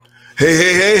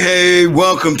Hey,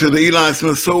 welcome to the Eli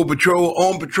Smith Soul Patrol,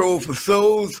 on patrol for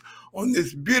souls on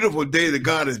this beautiful day that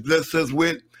God has blessed us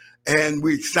with. And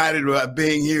we're excited about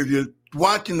being here. If you're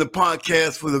watching the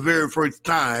podcast for the very first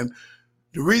time,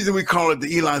 the reason we call it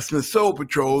the Eli Smith Soul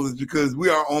Patrol is because we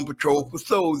are on patrol for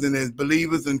souls. And as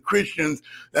believers and Christians,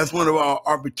 that's one of our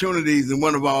opportunities and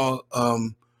one of our,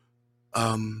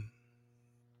 Come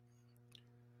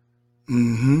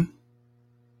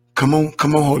on,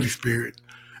 Holy Spirit.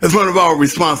 That's one of our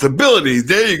responsibilities.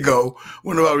 There you go.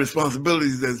 One of our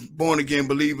responsibilities as born again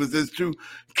believers is to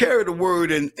carry the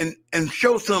word and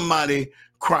show somebody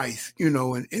Christ,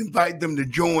 and invite them to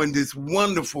join this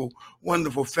wonderful,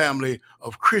 wonderful family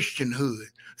of Christianhood.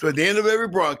 So at the end of every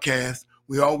broadcast,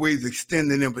 we always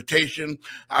extend an invitation.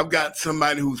 I've got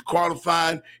somebody who's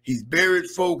qualified. He's buried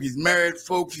folk. He's married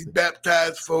folks. He's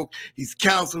baptized folks. He's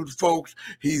counseled folks.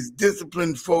 He's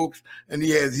disciplined folks. And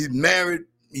he's married.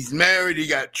 He's married. He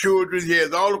got children. He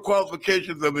has all the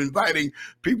qualifications of inviting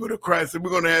people to Christ. So we're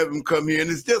going to have him come here. And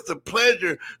it's just a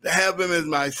pleasure to have him as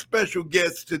my special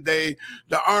guest today,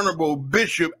 the Honorable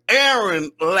Bishop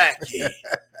Aaron Lackey.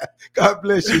 God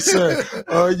bless you, sir.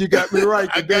 You got me right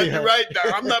today. I got you right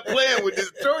now. I'm not playing with this.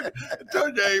 I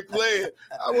told you I ain't playing.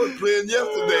 I was playing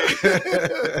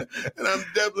yesterday. And I'm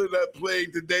definitely not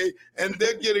playing today. And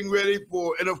they're getting ready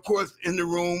for, and of course, in the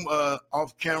room,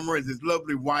 off camera, is his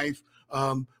lovely wife.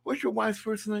 What's your wife's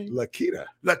first name? Lakita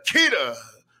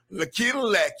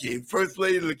Lackey. First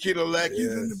Lady Lakita Lackey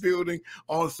is in the building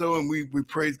also, and we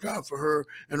praise God for her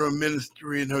and her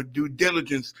ministry and her due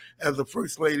diligence as a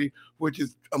First Lady, which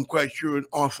is, I'm quite sure, an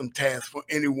awesome task for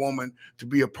any woman to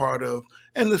be a part of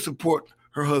and to support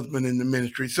her husband in the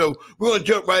ministry. So we're going to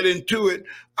jump right into it.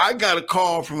 I got a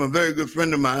call from a very good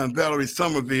friend of mine, Valerie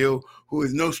Somerville, who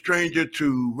is no stranger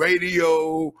to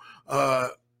radio.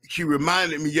 She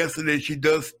reminded me yesterday she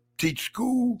does teach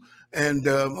school, and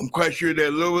I'm quite sure there are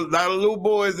a lot of little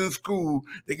boys in school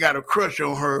that got a crush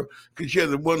on her because she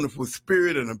has a wonderful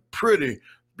spirit and a pretty,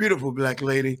 beautiful black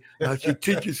lady. She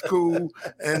teaches school,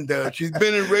 and she's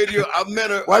been in radio. I've met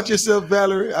her. Watch yourself,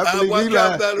 Valerie. I believe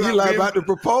Eli about to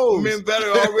propose. Me and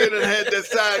Valerie already had that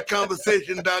side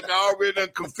conversation, Doc. I already done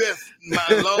confessed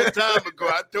a long time ago.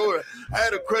 I told her I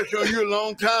had a crush on you a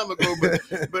long time ago,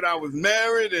 but I was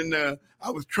married and I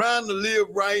was trying to live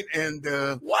right, and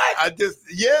what? I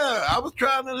was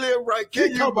trying to live right.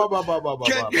 Can you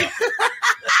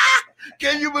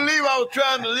believe I was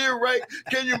trying to live right?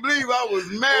 Can you believe I was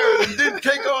married and didn't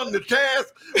take on the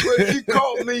task where she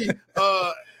called me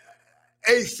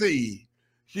AC?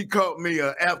 She caught me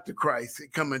after Christ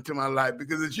coming into my life,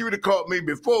 because if she would have caught me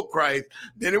before Christ,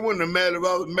 then it wouldn't have mattered if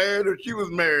I was married or she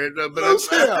was married. Loose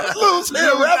hair,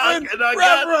 Reverend.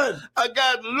 I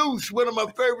got loose. One of my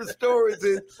favorite stories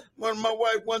is my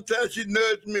wife, one time she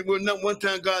nudged me. Well, not one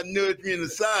time, God nudged me in the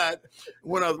side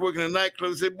when I was working in a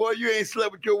nightclub. Said, "Boy, you ain't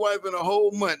slept with your wife in a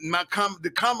whole month." And the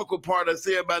comical part I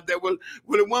say about that was,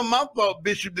 well, it wasn't my fault,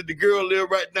 Bishop, that the girl lived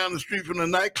right down the street from the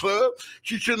nightclub.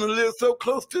 She shouldn't have lived so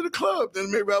close to the club. Then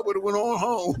maybe I would have went on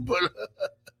home.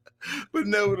 But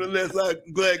nevertheless,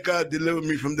 I'm glad God delivered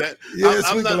me from that. Yes,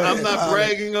 I'm not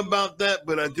bragging about that,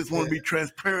 but I just want to be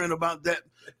transparent about that.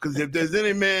 Because if there's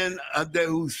any man out there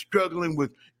who's struggling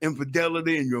with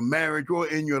infidelity in your marriage or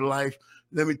in your life,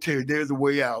 let me tell you, there's a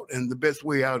way out. And the best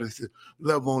way out is to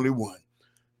love only one.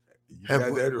 You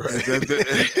got that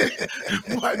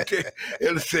right.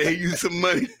 It'll save you some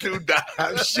money too, Doc.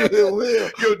 I'm sure it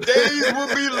will. Your days will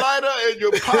be lighter and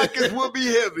your pockets will be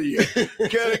heavier.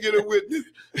 Can I get a witness?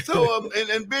 So,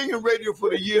 and being in radio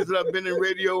for the years that I've been in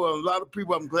radio, a lot of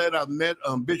people I'm glad I've met.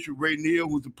 Bishop Ray Neal,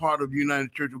 who's a part of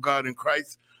United Church of God in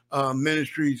Christ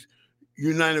Ministries,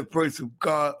 United Church of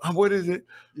God. What is it?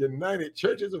 United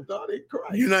Churches of God in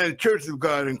Christ. United Church of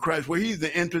God in Christ. Well, he's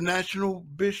the international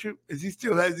bishop. Has he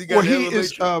got?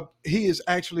 Well, he is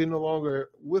actually no longer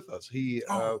with us. He's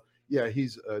doing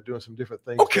some different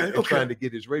things. Okay. Trying to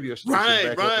get his radio station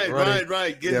back up and running.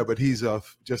 Right. But he's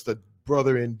just a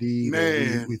brother indeed.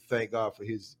 Man, and we thank God for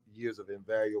his years of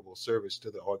invaluable service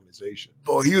to the organization.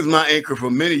 Boy, he was my anchor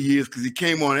for many years because he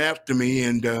came on after me,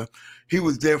 and he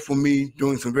was there for me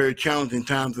during some very challenging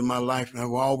times in my life, and I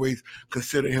will always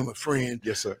consider him a friend.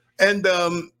 Yes, sir. And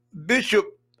Bishop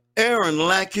Aaron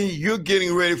Lackey, you're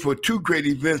getting ready for two great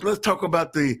events. Let's talk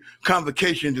about the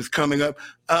convocation that's coming up.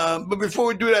 But before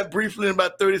we do that, briefly, in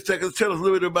about 30 seconds, tell us a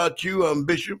little bit about you,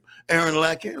 Bishop Aaron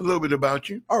Lackey, a little bit about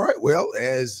you. All right. Well,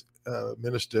 as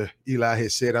Minister Eli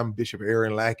has said, I'm Bishop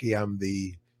Aaron Lackey. I'm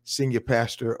the senior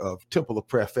pastor of Temple of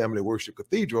Prayer Family Worship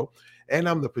Cathedral, and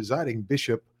I'm the presiding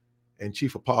bishop and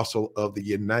chief apostle of the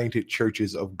United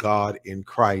Churches of God in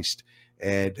Christ.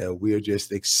 And we are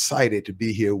just excited to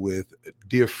be here with a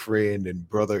dear friend and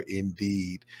brother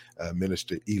indeed,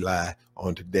 Minister Eli,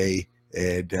 on today.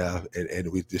 And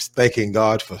we're just thanking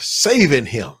God for saving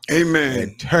him. Amen.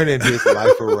 And turning his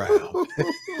life around.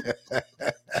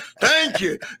 Thank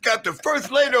you. Got the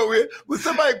first lady over here. Will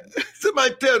somebody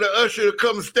tell the usher to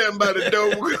come and stand by the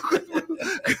door?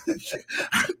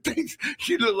 I think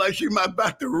she looked like she might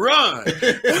about to run.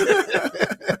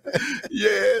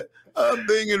 Yeah.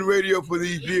 Being in radio for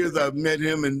these years, I've met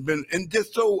him and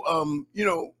just so,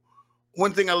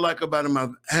 one thing I like about him,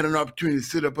 I've had an opportunity to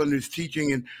sit up under his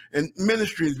teaching, and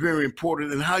ministry is very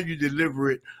important, and how you deliver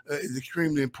it is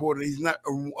extremely important. He's not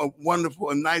a wonderful,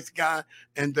 a nice guy,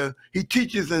 and he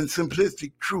teaches in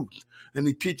simplistic truth, and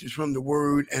he teaches from the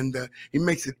word, and he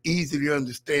makes it easy to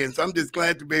understand. So I'm just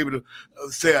glad to be able to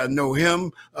say I know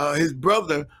him. His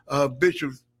brother,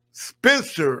 Bishop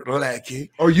Spencer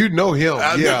Lackey. Oh, you know him.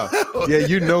 Yeah,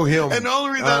 you know him. And the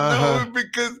only reason I know him is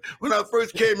because when I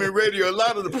first came in radio, a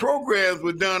lot of the programs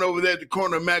were done over there at the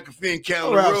corner of McAfee and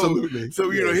Callan Road. Absolutely. So,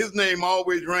 his name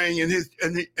always rang, and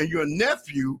your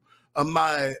nephew,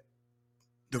 the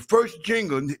first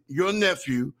jingle, your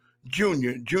nephew,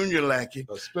 Junior Lackey.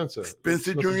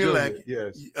 Spencer Junior Lackey.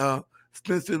 Yes.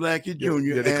 Spencer Lackey Jr.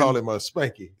 Yeah, they call him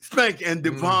Spanky. Spanky. And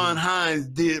Devon Hines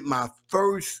did my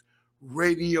first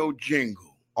radio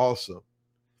jingle. Awesome.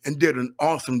 And did an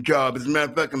awesome job. As a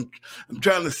matter of fact, I'm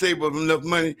trying to save up enough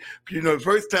money. The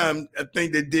first time I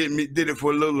think they did it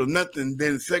for a little or nothing.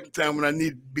 Then the second time when I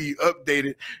needed to be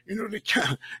updated, they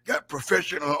kind of got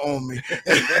professional on me.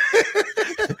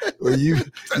 Well,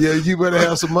 you better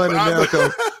have some money now,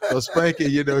 because Spanky,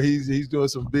 he's doing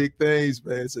some big things,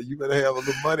 man. So you better have a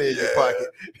little money in your pocket.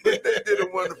 They did a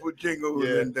wonderful jingle,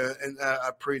 and I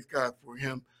praise God for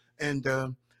him.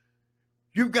 And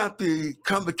you've got the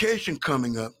convocation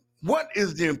coming up. What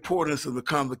is the importance of the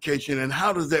convocation, and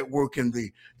how does that work in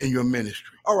your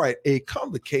ministry? All right, a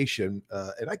convocation,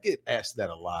 and I get asked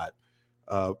that a lot.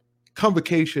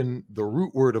 Convocation, the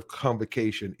root word of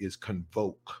convocation is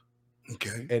convoke.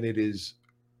 Okay. And it is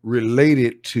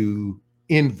related to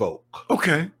invoke.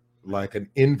 Okay. Like an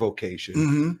invocation.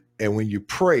 Mm-hmm. And when you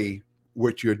pray,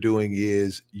 what you're doing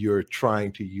is you're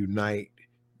trying to unite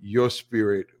your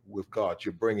spirit with God.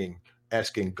 You're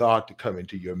asking God to come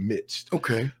into your midst.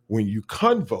 Okay. When you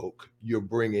convoke, you're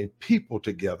bringing people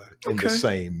together in the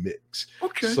same mix.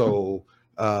 Okay. So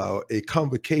a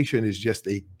convocation is just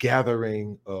a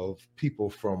gathering of people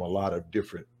from a lot of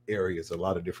different areas, a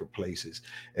lot of different places.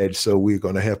 And so we're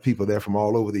going to have people there from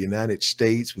all over the United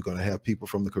States. We're going to have people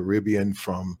from the Caribbean,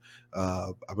 from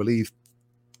I believe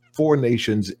 4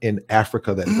 nations in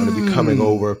Africa that are going to be coming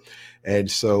over. And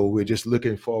so we're just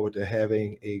looking forward to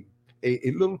having a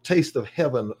little taste of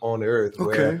heaven on earth,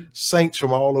 where saints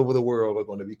from all over the world are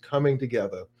going to be coming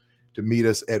together to meet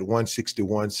us at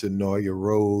 161 Senoia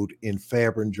Road in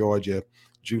Fairburn, Georgia,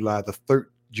 July the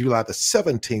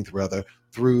 17th,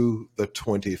 through the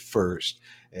 21st.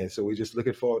 And so we're just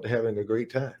looking forward to having a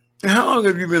great time. And how long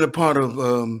have you been a part of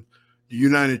the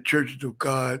United Churches of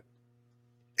God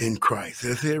in Christ?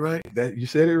 Did I say it right? That you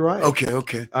said it right.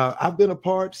 Okay. I've been a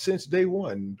part since day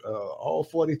one, all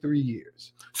 43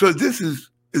 years. So is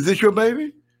this your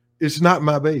baby? It's not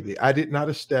my baby. I did not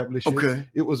establish it. Okay.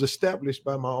 It was established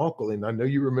by my uncle, and I know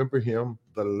you remember him,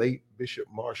 the late Bishop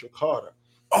Marshall Carter.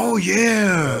 Oh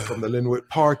yeah, from the Linwood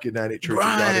Park United Church of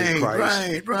God in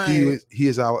Christ. Right. He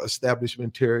is our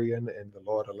establishmentarian, and the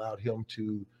Lord allowed him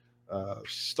to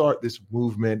start this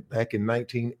movement back in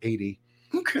 1980.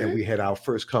 Okay. And we had our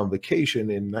first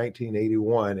convocation in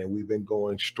 1981, and we've been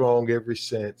going strong ever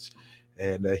since.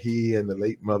 And he and the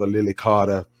late Mother Lily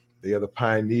Carter, they are the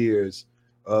pioneers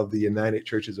of the United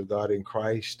Churches of God in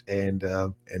Christ. And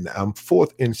I'm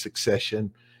fourth in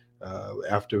succession.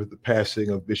 After the passing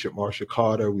of Bishop Marshall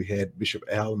Carter, we had Bishop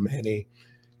Al Manny,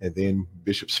 and then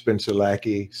Bishop Spencer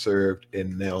Lackey served,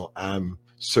 and now I'm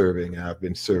serving. I've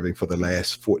been serving for the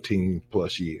last 14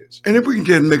 plus years. And if we can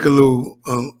just make a little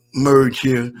merge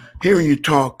here, hearing you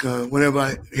talk, whenever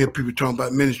I hear people talk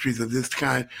about ministries of this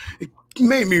kind, it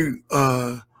made me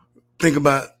think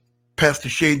about Pastor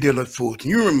Shea Dillard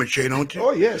Fulton. You remember Shea, don't you?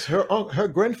 Oh yes, her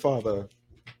grandfather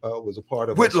was a part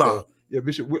of Whitlock.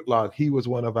 Bishop Whitlock. He was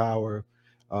one of our.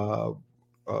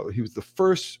 He was the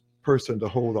first person to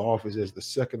hold the office as the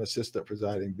second assistant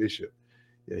presiding bishop.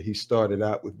 Yeah, he started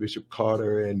out with Bishop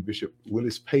Carter and Bishop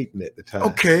Willis Payton at the time.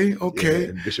 Okay. Yeah,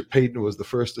 and Bishop Payton was the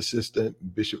first assistant.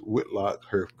 Bishop Whitlock,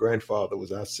 her grandfather,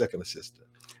 was our second assistant.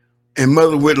 And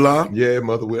Mother Whitlock? Yeah,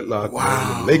 Mother Whitlock.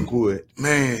 Wow. Lakewood.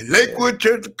 Man, Lakewood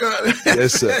Church of God.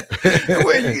 Yes, sir.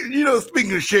 Well,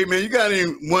 speaking of Shea, man, you got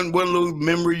any one little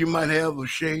memory you might have of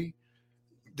Shea?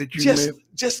 that you met?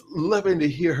 Just loving to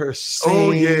hear her sing.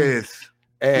 Oh yes.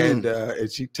 And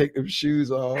and she take them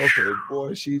shoes off, and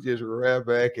boy, she just ran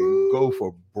back and go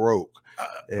for broke.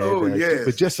 Yes.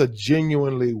 But just a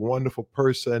genuinely wonderful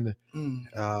person. And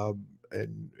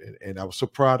I was so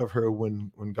proud of her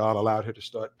when God allowed her to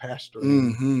start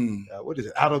pastoring. What is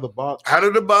it? Out of the Box. Out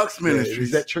of the Box Ministry.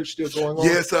 Is that church still going on?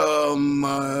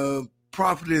 Yes.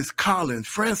 Prophetess Collins,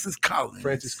 Francis Collins.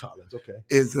 Okay.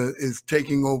 Is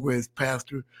taking over as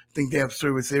pastor. I think they have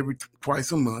service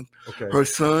twice a month. Okay. Her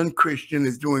son Christian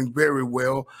is doing very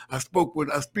well. I speak with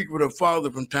her father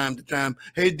from time to time.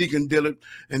 Hey, Deacon Dillard,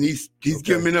 and he's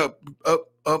giving me an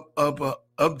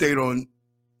update on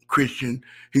Christian.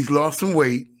 He's lost some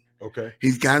weight. Okay.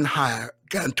 He's gotten higher,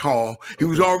 gotten tall. He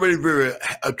was already very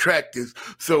attractive,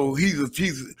 so he's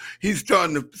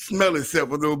starting to smell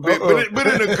himself a little bit, but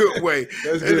in a good way.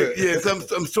 That's good. Yes,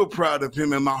 I'm so proud of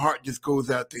him, and my heart just goes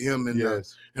out to him, and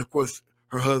of course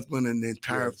her husband and the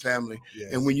entire family.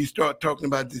 Yes. And when you start talking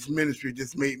about this ministry, it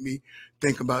just made me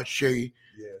think about Shay,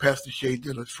 Pastor Shay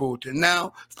Dillard Fulton.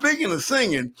 Now, speaking of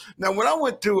singing, now when I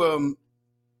went to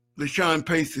LaShawn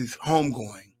Pace's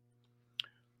homegoing,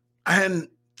 I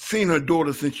hadn't seen her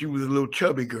daughter since she was a little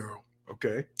chubby girl.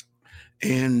 Okay.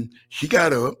 And she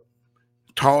got up,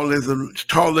 tall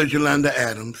as Yolanda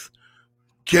Adams,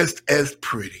 just as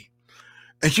pretty.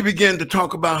 And she began to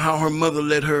talk about how her mother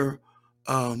let her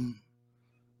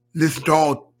listen to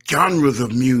all genres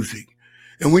of music.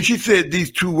 And when she said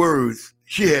these two words,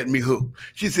 she had me hooked.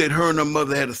 She said her and her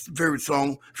mother had a favorite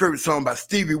song by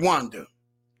Stevie Wonder.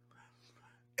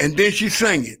 And then she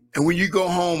sang it. And when you go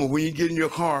home or when you get in your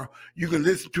car, you can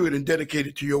listen to it and dedicate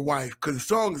it to your wife, because the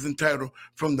song is entitled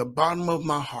From the Bottom of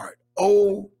My Heart.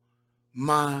 Oh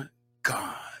my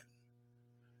God.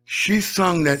 She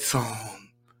sung that song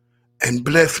and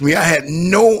blessed me. I had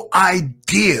no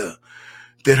idea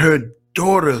that her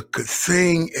daughter could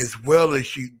sing as well as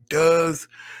she does.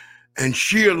 And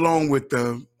she, along with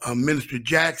Minister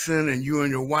Jackson, and you and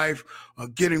your wife are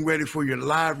getting ready for your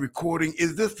live recording.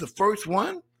 Is this the first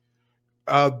one?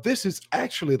 This is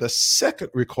actually the second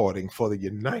recording for the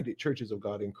United Churches of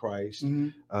God in Christ.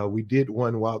 We did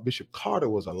one while Bishop Carter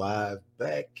was alive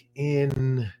back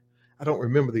in, I don't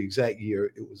remember the exact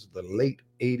year. It was the late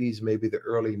 80s, maybe the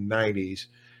early 90s.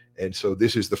 And so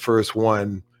this is the first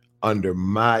one under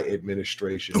my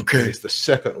administration. Okay. It's the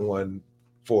second one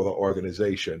for the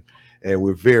organization. And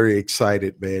we're very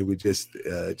excited, man. We're just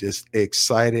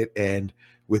excited. And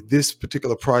with this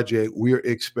particular project, we're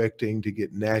expecting to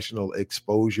get national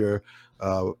exposure.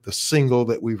 The single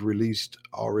that we've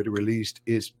already released,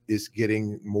 is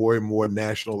getting more and more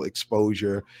national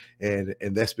exposure. And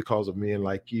that's because of men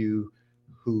like you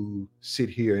who sit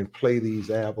here and play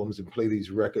these albums and play these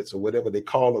records, or whatever they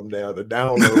call them now, the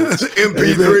downloads.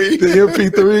 MP3. The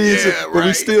MP3s. Yeah, but right.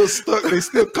 we still stuck. They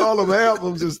still call them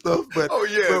albums and stuff. But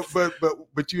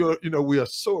but we are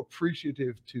so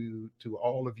appreciative to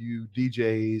all of you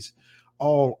DJs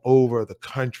all over the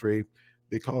country,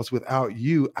 because without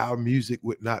you, our music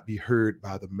would not be heard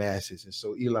by the masses. And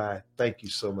so, Eli, thank you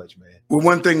so much, man. Well,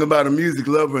 one thing about a music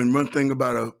lover and one thing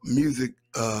about a music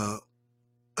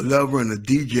a lover and a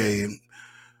DJ, and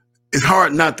it's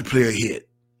hard not to play a hit.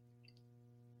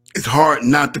 It's hard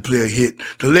not to play a hit.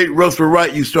 The late Russell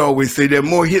Wright used to always say there are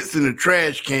more hits in the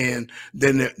trash can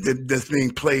than that's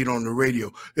being played on the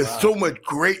radio. There's so much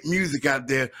great music out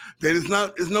there that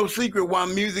it's no secret why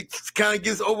music kind of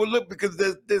gets overlooked, because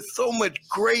there's so much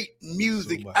great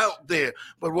music out there.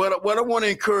 But what I want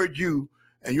to encourage you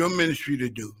and your ministry to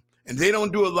do, and they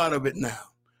don't do a lot of it now,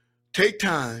 take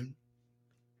time,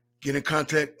 get in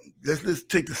contact. Let's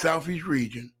take the Southeast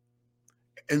region.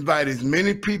 Invite as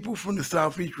many people from the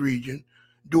Southeast region,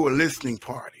 do a listening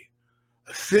party.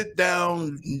 Sit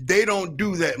down. They don't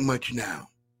do that much now,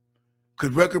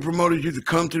 because record promoters used to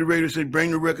come to the radio and say,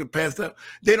 bring the record, pass out.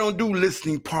 They don't do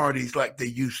listening parties like they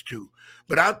used to.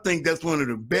 But I think that's one of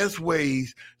the best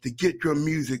ways to get your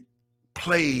music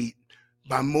played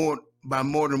by more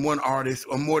than one artist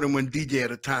or more than one DJ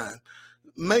at a time.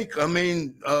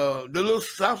 The little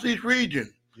Southeast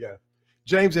region. Yeah.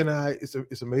 James and I,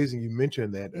 it's amazing you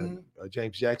mentioned that.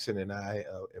 James Jackson and I,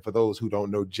 and for those who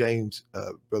don't know James,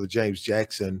 Brother James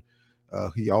Jackson,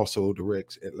 he also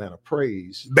directs Atlanta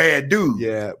Praise. Bad dude.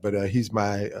 Yeah, but he's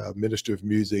my minister of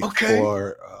music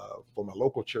for my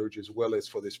local church as well as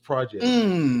for this project.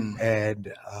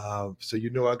 And so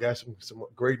I got some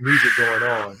great music going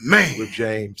on with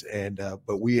James. And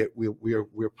but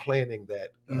we're planning that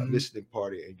listening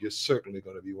party, and you're certainly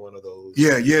going to be one of those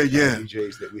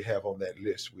DJs that we have on that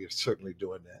list. We are certainly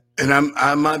doing that. And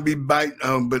I might be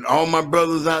biting, but all my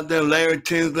brothers out there, Larry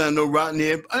Tinsley, I know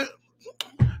Rodney,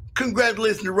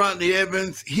 congratulations to Rodney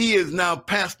Evans. He is now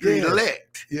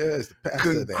pastor-elect. Yes, the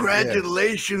pastor.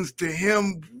 Congratulations to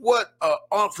him. What an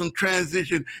awesome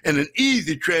transition and an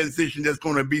easy transition that's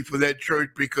going to be for that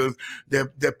church, because their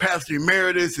pastor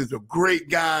emeritus is a great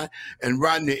guy. And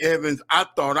Rodney Evans, I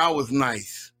thought I was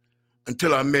nice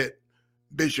until I met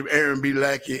Bishop Aaron B.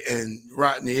 Lackey and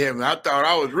Rodney Evans. I thought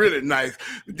I was really nice.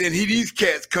 But then these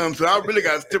cats come, so I really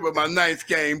got to step up my nice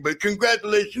game. But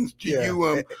congratulations to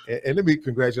you. And let me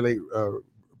congratulate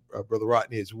Brother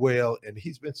Rodney as well. And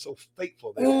he's been so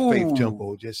faithful there at Faith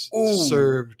Temple, just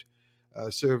served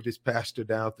as pastor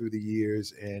down through the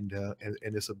years. And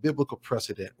it's a biblical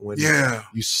precedent when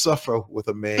you suffer with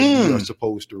a man, you are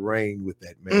supposed to reign with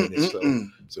that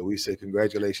man. So we say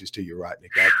congratulations to you, Rodney.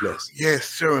 God bless. Yes,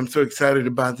 sir. I'm so excited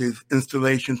about this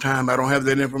installation time. I don't have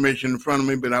that information in front of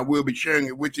me, but I will be sharing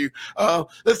it with you.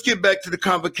 Let's get back to the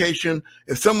convocation.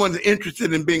 If someone's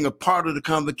interested in being a part of the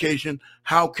convocation,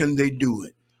 how can they do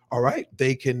it? All right.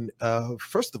 They can,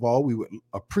 first of all, we would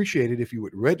appreciate it if you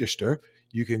would register.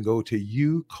 You can go to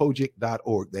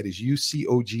ucogic.org. That is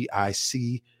ucogic.org.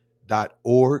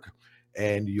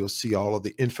 And you'll see all of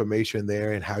the information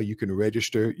there and how you can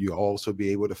register. You'll also be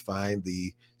able to find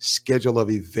the schedule of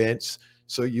events,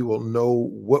 so you will know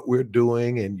what we're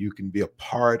doing, and you can be a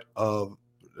part of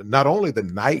not only the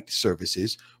night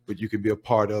services, but you can be a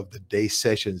part of the day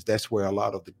sessions. That's where a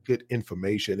lot of the good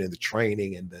information and the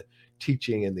training and the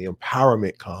teaching and the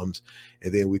empowerment comes.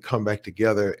 And then we come back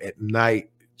together at night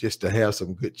just to have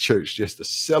some good church, just to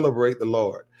celebrate the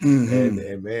Lord.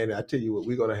 And man, I tell you what,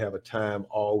 we're going to have a time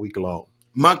all week long.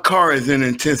 My car is in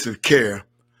intensive care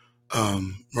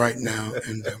right now.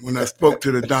 And when I spoke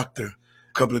to the doctor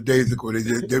a couple of days ago,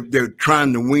 they're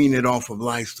trying to wean it off of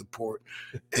life support.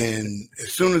 And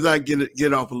as soon as I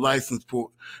get off of life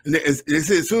support, and they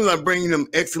say as soon as I bring them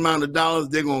X amount of dollars,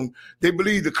 they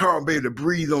believe the car will be able to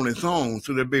breathe on its own,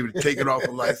 so they'll be able to take it off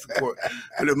of life support.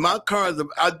 But if my car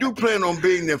I do plan on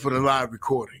being there for the live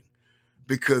recording,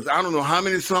 because I don't know how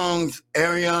many songs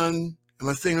Ariane, am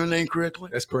I saying her name correctly?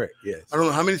 That's correct, yes. I don't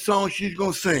know how many songs she's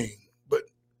going to sing, but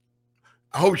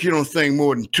I hope she don't sing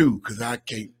more than 2, because I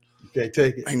can't. Can't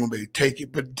take it. I ain't gonna be able to take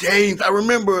it. But James, I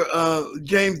remember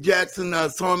James Jackson. I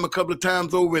saw him a couple of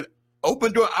times over at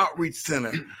Open Door Outreach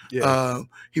Center.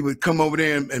 He would come over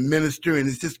there and minister, and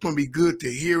it's just gonna be good to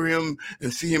hear him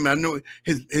and see him. I know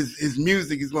his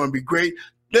music is gonna be great.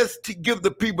 Let's give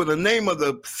the people the name of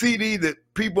the CD that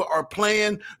people are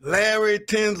playing: Larry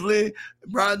Tinsley,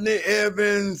 Rodney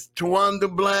Evans, Tawanda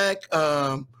Black,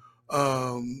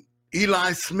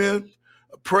 Eli Smith.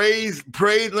 Praise.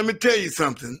 Let me tell you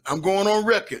something. I'm going on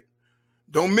record.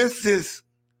 Don't miss this.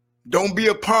 Don't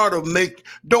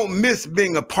miss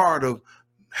being a part of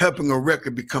helping a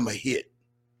record become a hit.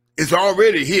 It's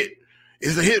already a hit.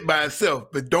 It's a hit by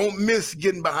itself, but don't miss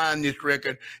getting behind this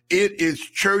record. It is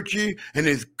churchy, and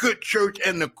it's good church.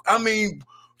 And I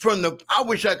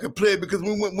wish I could play it, because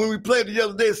when we played it the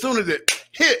other day, as soon as it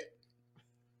hit,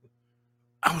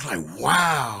 I was like,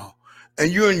 wow. And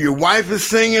you and your wife is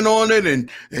singing on it, and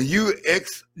you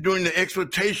doing the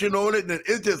exhortation on it, and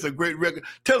it's just a great record.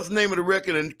 Tell us the name of the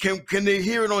record, and can they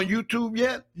hear it on YouTube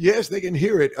yet? Yes, they can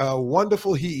hear it.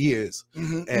 Wonderful He Is.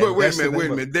 Wait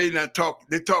a minute. They're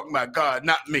talking about God,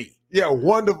 not me. Yeah,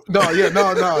 wonderful. No,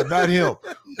 not him.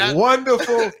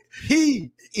 Wonderful He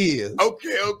Is.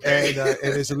 Okay.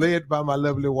 And it's led by my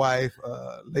lovely wife,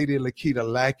 Lady Lakita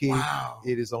Lackey. Wow.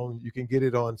 It is on. You can get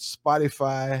it on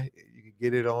Spotify.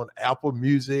 Get it on Apple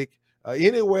Music,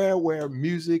 anywhere where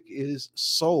music is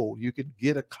sold. You can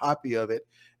get a copy of it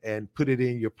and put it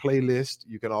in your playlist.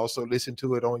 You can also listen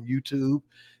to it on YouTube.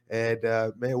 And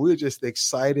man, we're just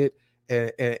excited.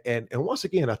 And once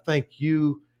again, I thank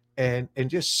you and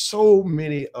just so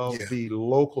many of the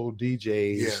local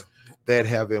DJs that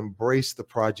have embraced the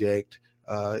project.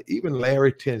 Even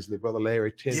Larry Tinsley, Brother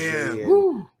Larry Tinsley.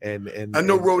 And I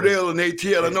know Rodell and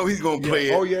ATL. I know he's going to play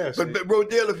it. Oh, yes. But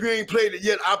Rodell, if you ain't played it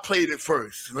yet, I played it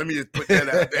first. Let me just put that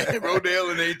out there.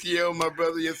 Rodell and ATL, my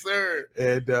brother, yes, sir.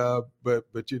 And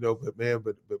but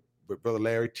Brother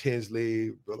Larry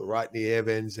Tinsley, Brother Rodney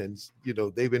Evans, and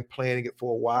they've been planning it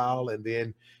for a while, and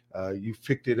then you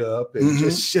picked it up, and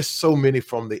just so many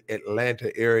from the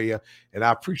Atlanta area. And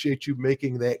I appreciate you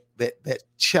making that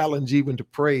challenge even to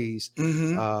praise,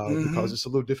 because it's a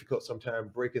little difficult sometimes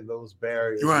breaking those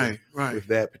barriers with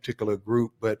that particular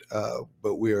group. But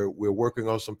we're working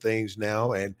on some things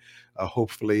now, and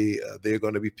hopefully they're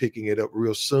going to be picking it up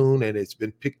real soon. And it's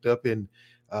been picked up in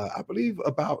I believe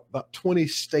about 20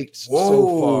 states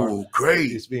so far.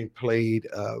 Great. It's being played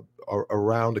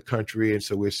around the country. And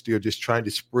so we're still just trying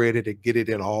to spread it and get it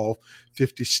in all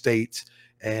 50 states.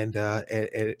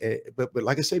 But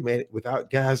like I say, man, without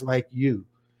guys like you,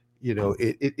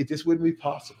 it just wouldn't be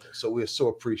possible. So we're so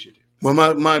appreciative. Well,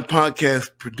 my podcast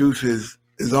producers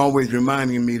is always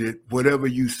reminding me that whatever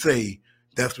you say,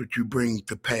 that's what you bring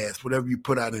to pass. Whatever you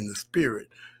put out in the spirit,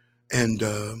 and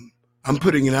I'm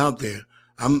putting it out there.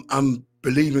 I'm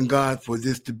believing God for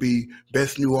this to be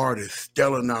Best New Artist,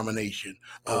 stellar nomination,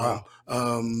 Wow.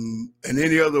 and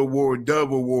any other award,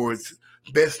 Dove Awards,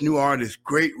 Best New Artist,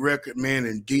 great record, man,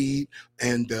 indeed.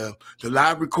 And the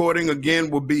live recording again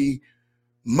will be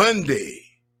Monday,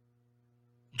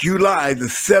 July the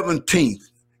 17th.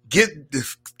 Get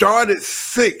this start at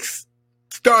 6,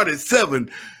 start at 7,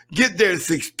 get there at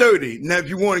 6:30. Now, if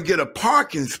you want to get a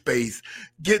parking space,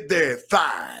 get there at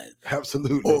 5.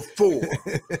 Absolutely. Or 4.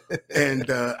 And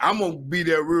I'm going to be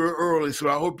there real early. So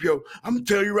I hope I'm going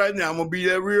to tell you right now, I'm going to be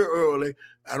there real early.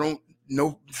 I don't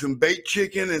know, some baked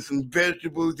chicken and some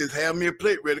vegetables. Just have me a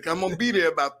plate ready. I'm going to be there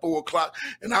about 4 o'clock.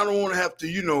 And I don't want to have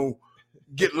to,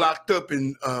 get locked up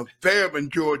in Fairburn,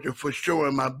 Georgia for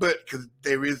showing my butt because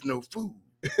there is no food.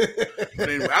 But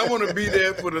anyway, I want to be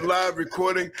there for the live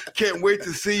recording. Can't wait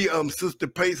to see Sister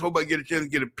Pace. Hope I get a chance to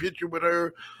get a picture with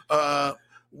her.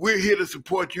 We're here to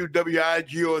support you.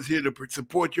 WIGO is here to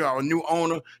support you. Our new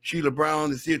owner, Sheila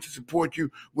Brown, is here to support you.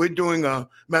 We're doing, matter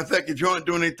of fact, if you aren't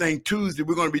doing anything Tuesday,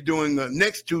 we're going to be doing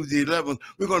next Tuesday, 11th,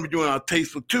 we're going to be doing our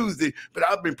Tasteful Tuesday, but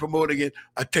I've been promoting it,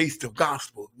 a taste of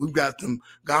gospel. We've got some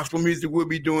gospel music we'll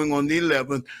be doing on the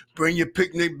 11th. Bring your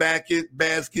picnic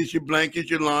baskets, your blankets,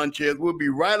 your lawn chairs. We'll be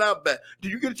right out back.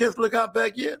 Did you get a chance to look out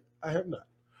back yet? I have not.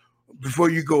 Before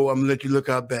you go, I'm going to let you look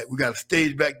out back. We got a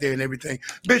stage back there and everything.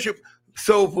 Bishop,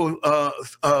 Soulful,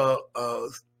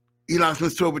 Elon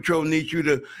Smith Soul Patrol needs you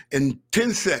to, in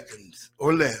 10 seconds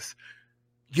or less,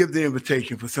 give the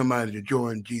invitation for somebody to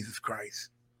join Jesus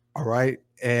Christ. All right.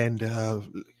 And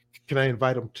can I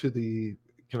invite them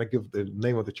can I give the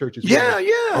name of the church as well?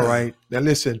 Yeah. All right. Now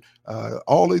listen,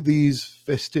 all of these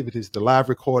festivities, the live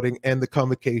recording and the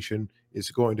convocation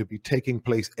is going to be taking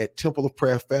place at Temple of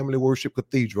Prayer Family Worship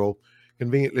Cathedral,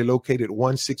 conveniently located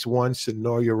 161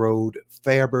 Senoia Road,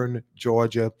 Fairburn,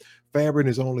 Georgia. Fairburn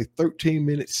is only 13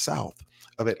 minutes south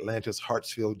of Atlanta's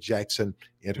Hartsfield-Jackson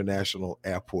International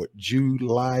Airport.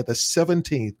 July the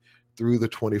 17th through the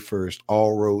 21st,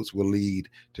 all roads will lead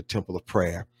to Temple of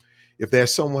Prayer. If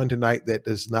there's someone tonight that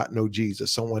does not know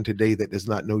Jesus, someone today that does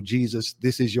not know Jesus,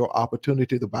 this is your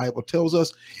opportunity. The Bible tells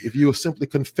us if you will simply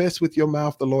confess with your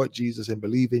mouth the Lord Jesus and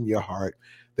believe in your heart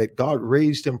that God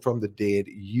raised him from the dead,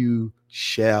 you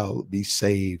shall be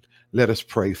saved. Let us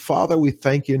pray. Father, we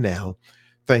thank you now.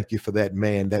 Thank you for that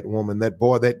man, that woman, that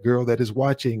boy, that girl that is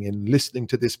watching and listening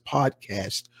to this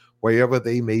podcast, wherever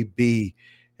they may be.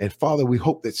 And Father, we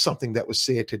hope that something that was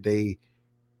said today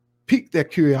pique their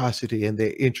curiosity and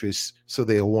their interest so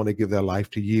they'll want to give their life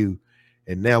to you.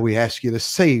 And now we ask you to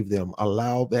save them.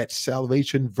 Allow that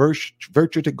salvation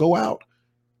virtue to go out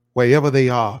wherever they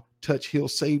are. Touch, heal,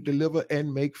 save, deliver,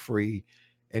 and make free,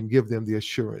 and give them the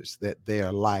assurance that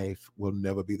their life will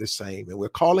never be the same. And we're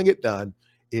calling it done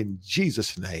in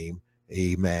Jesus' name.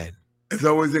 Amen. As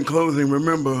always, in closing,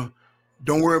 remember,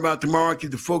 don't worry about tomorrow.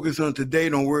 Keep the focus on today.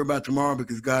 Don't worry about tomorrow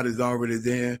because God is already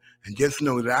there. And just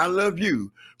know that I love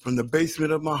you from the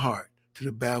basement of my heart to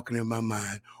the balcony of my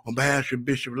mind. On behalf of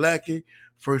Bishop Lackey,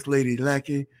 First Lady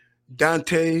Lackey,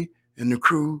 Dante, and the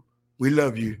crew, we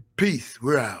love you. Peace.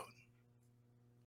 We're out.